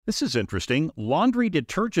This is interesting. Laundry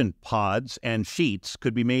detergent pods and sheets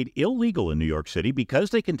could be made illegal in New York City because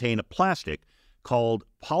they contain a plastic called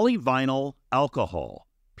polyvinyl alcohol,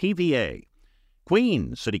 PVA.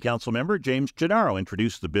 Queens City Council member James Gennaro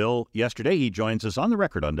introduced the bill yesterday. He joins us on the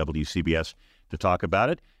record on WCBS to talk about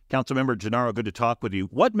it. Councilmember Gennaro, good to talk with you.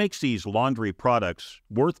 What makes these laundry products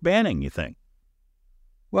worth banning, you think?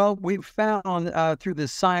 Well, we've found through the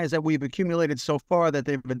science that we've accumulated so far that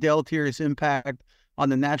they have a deleterious impact on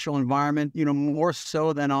the natural environment, more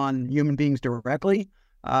so than on human beings directly.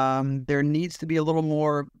 There needs to be a little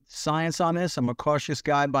more science on this. I'm a cautious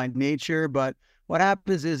guy by nature, but what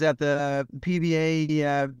happens is that the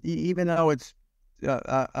PVA, even though it's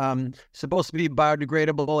supposed to be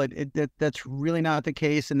biodegradable, that's really not the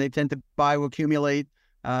case, and they tend to bioaccumulate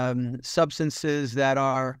substances that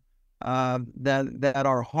are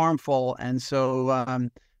harmful, and so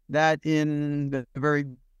that in the very,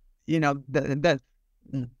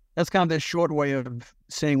 that's kind of the short way of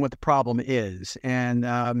saying what the problem is.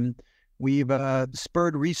 And we've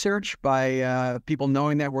spurred research by people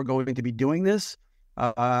knowing that we're going to be doing this.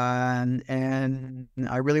 And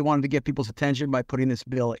I really wanted to get people's attention by putting this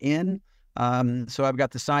bill in. So I've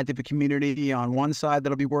got the scientific community on one side that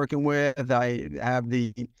I'll be working with. I have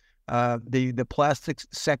the plastics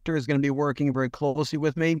sector is going to be working very closely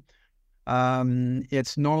with me.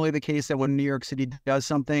 It's normally the case that when New York City does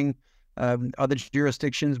something, other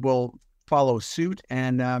jurisdictions will follow suit.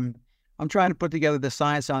 And I'm trying to put together the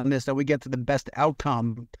science on this that we get to the best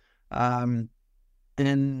outcome. And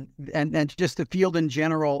just the field in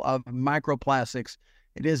general of microplastics,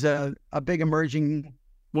 it is a big emerging.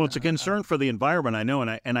 Well, it's a concern for the environment, I know,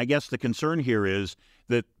 and I guess the concern here is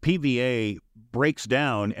that PVA breaks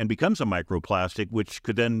down and becomes a microplastic, which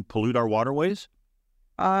could then pollute our waterways?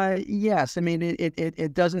 Yes. I mean,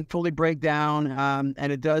 it doesn't fully break down,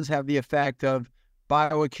 and it does have the effect of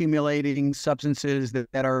bioaccumulating substances that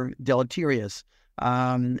are deleterious.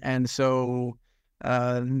 And so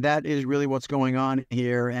that is really what's going on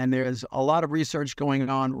here. And there's a lot of research going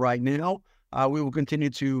on right now. We will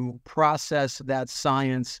continue to process that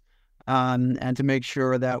science and to make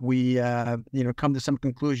sure that we, come to some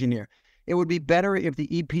conclusion here. It would be better if the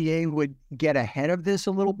EPA would get ahead of this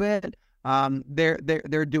a little bit.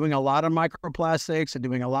 They're doing a lot on microplastics. They're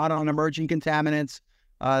doing a lot on emerging contaminants.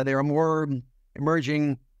 There are more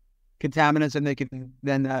emerging contaminants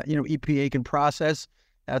than EPA can process.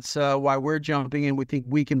 That's why we're jumping in. We think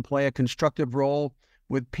we can play a constructive role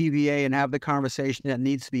with PVA and have the conversation that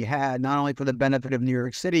needs to be had, not only for the benefit of New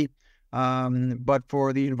York City, but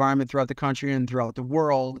for the environment throughout the country and throughout the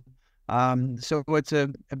world. So it's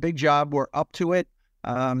a big job. We're up to it.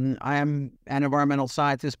 I am an environmental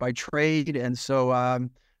scientist by trade, and so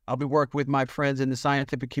I'll be working with my friends in the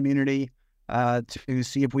scientific community to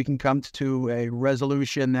see if we can come to a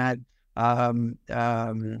resolution that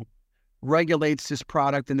regulates this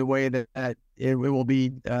product in the way that it will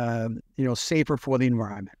be, safer for the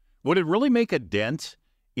environment. Would it really make a dent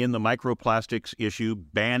in the microplastics issue,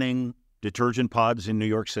 banning detergent pods in New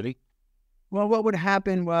York City? Well, what would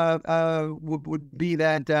happen would be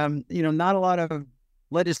that, not a lot of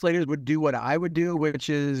legislators would do what I would do, which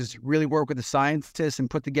is really work with the scientists and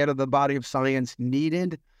put together the body of science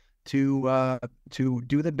needed to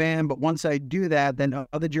do the ban. But once I do that, then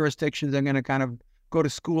other jurisdictions are going to kind of go to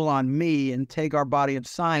school on me and take our body of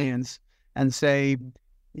science and say,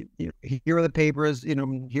 here are the papers,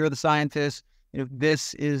 here are the scientists,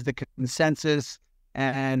 this is the consensus,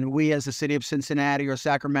 and we as the city of Cincinnati or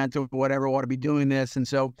Sacramento, whatever, ought to be doing this. And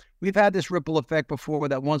so we've had this ripple effect before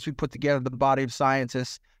that once we put together the body of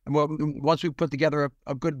scientists, and once we put together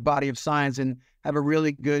a good body of science and have a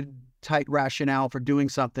really good, tight rationale for doing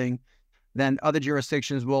something, then other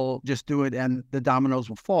jurisdictions will just do it and the dominoes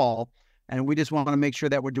will fall. And we just want to make sure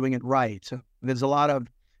that we're doing it right. So there's a lot of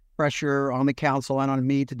pressure on the council and on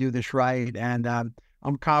me to do this right. And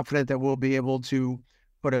I'm confident that we'll be able to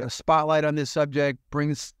put a spotlight on this subject, bring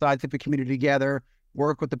the scientific community together,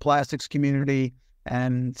 work with the plastics community,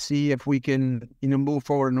 and see if we can, move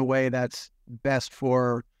forward in a way that's best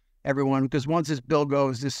for everyone. Because once this bill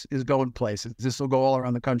goes, this is going places. This will go all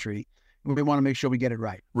around the country. We want to make sure we get it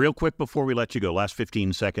right. Real quick before we let you go, last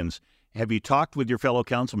 15 seconds. Have you talked with your fellow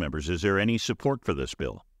council members? Is there any support for this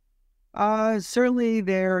bill? Certainly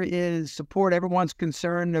there is support. Everyone's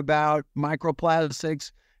concerned about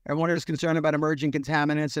microplastics. Everyone is concerned about emerging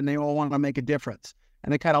contaminants, and they all want to make a difference.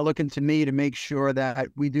 And they're kind of looking to me to make sure that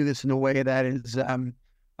we do this in a way that is,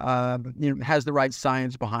 has the right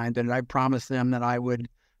science behind it. And I promised them that I would,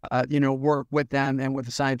 work with them and with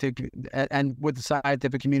the scientific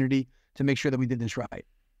community to make sure that we did this right.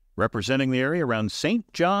 Representing the area around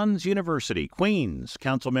St. John's University, Queens,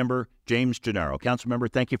 Councilmember James Gennaro.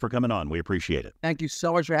 Councilmember, thank you for coming on. We appreciate it. Thank you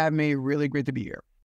so much for having me. Really great to be here.